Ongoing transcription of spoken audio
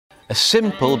A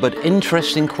simple but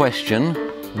interesting question: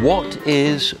 what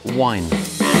is wine?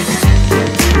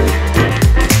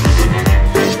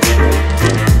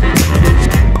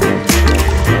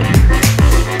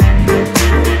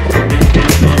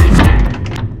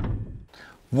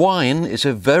 Wine is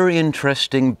a very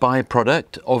interesting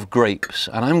byproduct of grapes,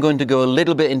 and I'm going to go a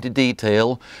little bit into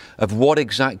detail of what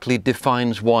exactly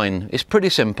defines wine. It's pretty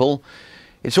simple.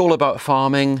 It's all about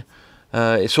farming,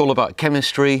 it's all about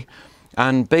chemistry,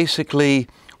 and basically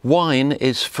wine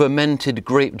is fermented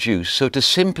grape juice. So to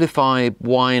simplify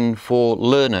wine for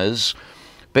learners,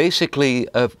 basically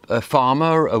a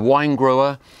farmer, a wine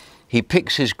grower, he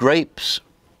picks his grapes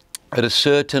at a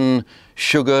certain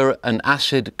sugar and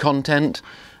acid content,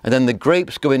 and then the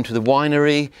grapes go into the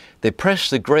winery, they press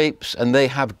the grapes and they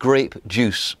have grape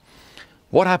juice.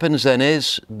 What happens then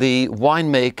is the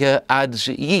winemaker adds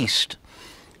yeast,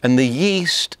 and the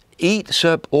yeast eats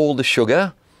up all the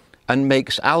sugar and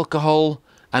makes alcohol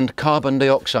and carbon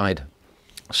dioxide.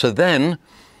 So then,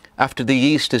 after the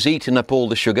yeast has eaten up all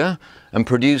the sugar and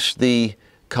produced the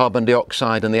carbon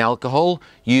dioxide and the alcohol,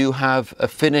 you have a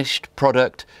finished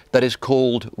product that is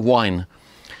called wine.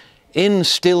 In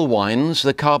still wines,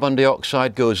 the carbon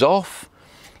dioxide goes off.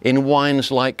 In wines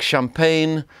like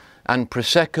champagne and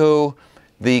prosecco,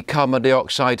 the carbon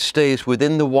dioxide stays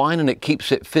within the wine and it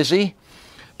keeps it fizzy.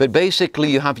 But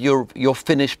basically you have your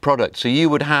finished product. So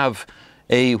you would have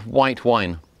a white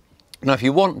wine. Now if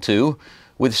you want to,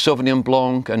 with Sauvignon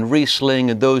Blanc and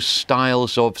Riesling and those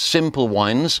styles of simple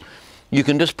wines, you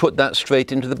can just put that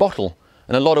straight into the bottle.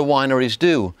 And a lot of wineries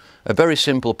do. A very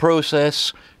simple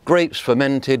process: grapes,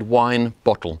 fermented, wine,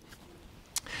 bottle.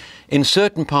 In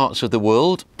certain parts of the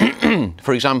world,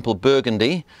 for example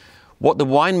Burgundy, what the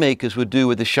winemakers would do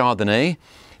with the Chardonnay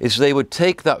is they would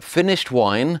take that finished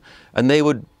wine and they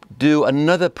would do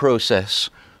another process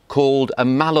called a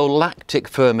malolactic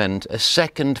ferment, a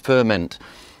second ferment.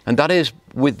 And that is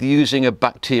with using a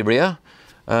bacteria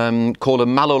called a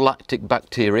malolactic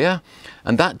bacteria,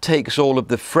 and that takes all of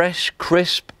the fresh,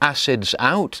 crisp acids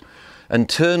out and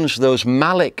turns those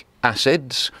malic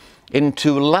acids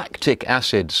into lactic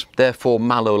acids, therefore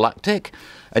malolactic,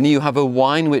 and you have a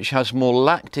wine which has more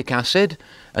lactic acid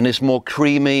and is more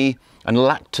creamy and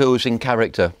lactose in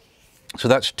character. So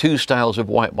that's two styles of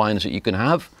white wines that you can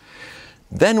have.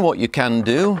 Then what you can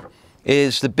do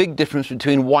is, the big difference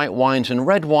between white wines and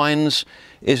red wines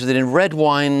is that in red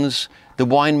wines the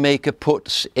winemaker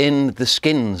puts in the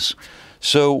skins.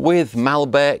 So with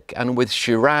Malbec and with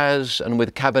Shiraz and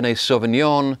with Cabernet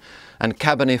Sauvignon and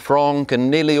Cabernet Franc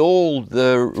and nearly all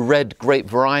the red grape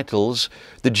varietals,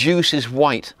 the juice is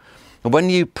white. And when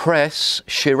you press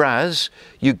Shiraz,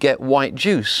 you get white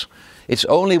juice. It's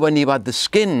only when you add the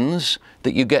skins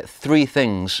that you get three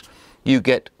things. You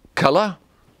get colour.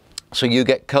 So you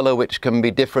get colour which can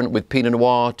be different with Pinot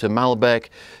Noir to Malbec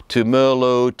to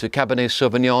Merlot to Cabernet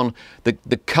Sauvignon.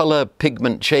 The colour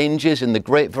pigment changes in the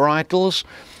grape varietals.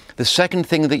 The second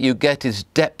thing that you get is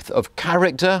depth of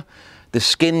character. The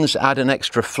skins add an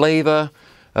extra flavour.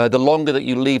 The longer that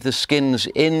you leave the skins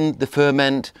in the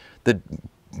ferment, the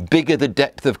bigger the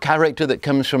depth of character that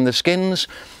comes from the skins.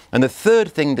 And the third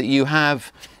thing that you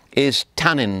have is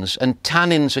tannins, and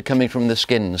tannins are coming from the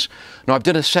skins. Now I've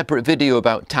done a separate video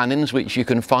about tannins which you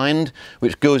can find,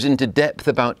 which goes into depth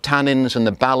about tannins and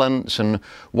the balance and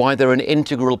why they're an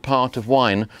integral part of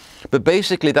wine. But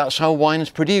basically that's how wine's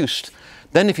produced.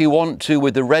 Then if you want to,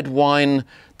 with the red wine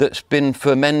that's been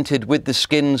fermented with the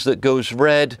skins that goes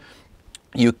red,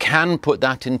 you can put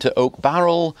that into oak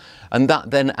barrel, and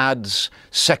that then adds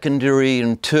secondary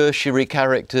and tertiary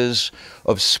characters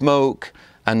of smoke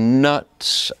and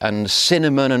nuts and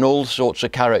cinnamon and all sorts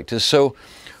of characters. So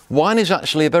wine is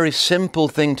actually a very simple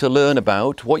thing to learn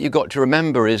about. What you've got to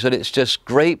remember is that it's just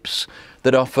grapes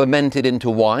that are fermented into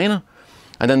wine,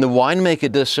 and then the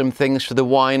winemaker does some things to the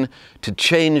wine to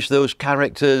change those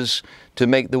characters, to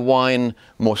make the wine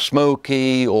more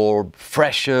smoky or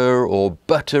fresher or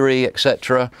buttery,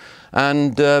 etc.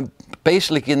 And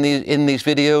basically in these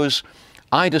videos,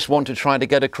 I just want to try to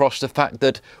get across the fact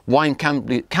that wine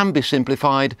can be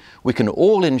simplified, we can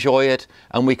all enjoy it,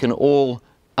 and we can all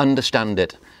understand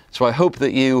it. So I hope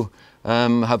that you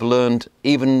have learned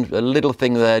even a little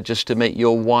thing there just to make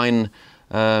your wine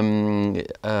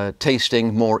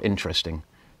tasting more interesting.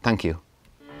 Thank you.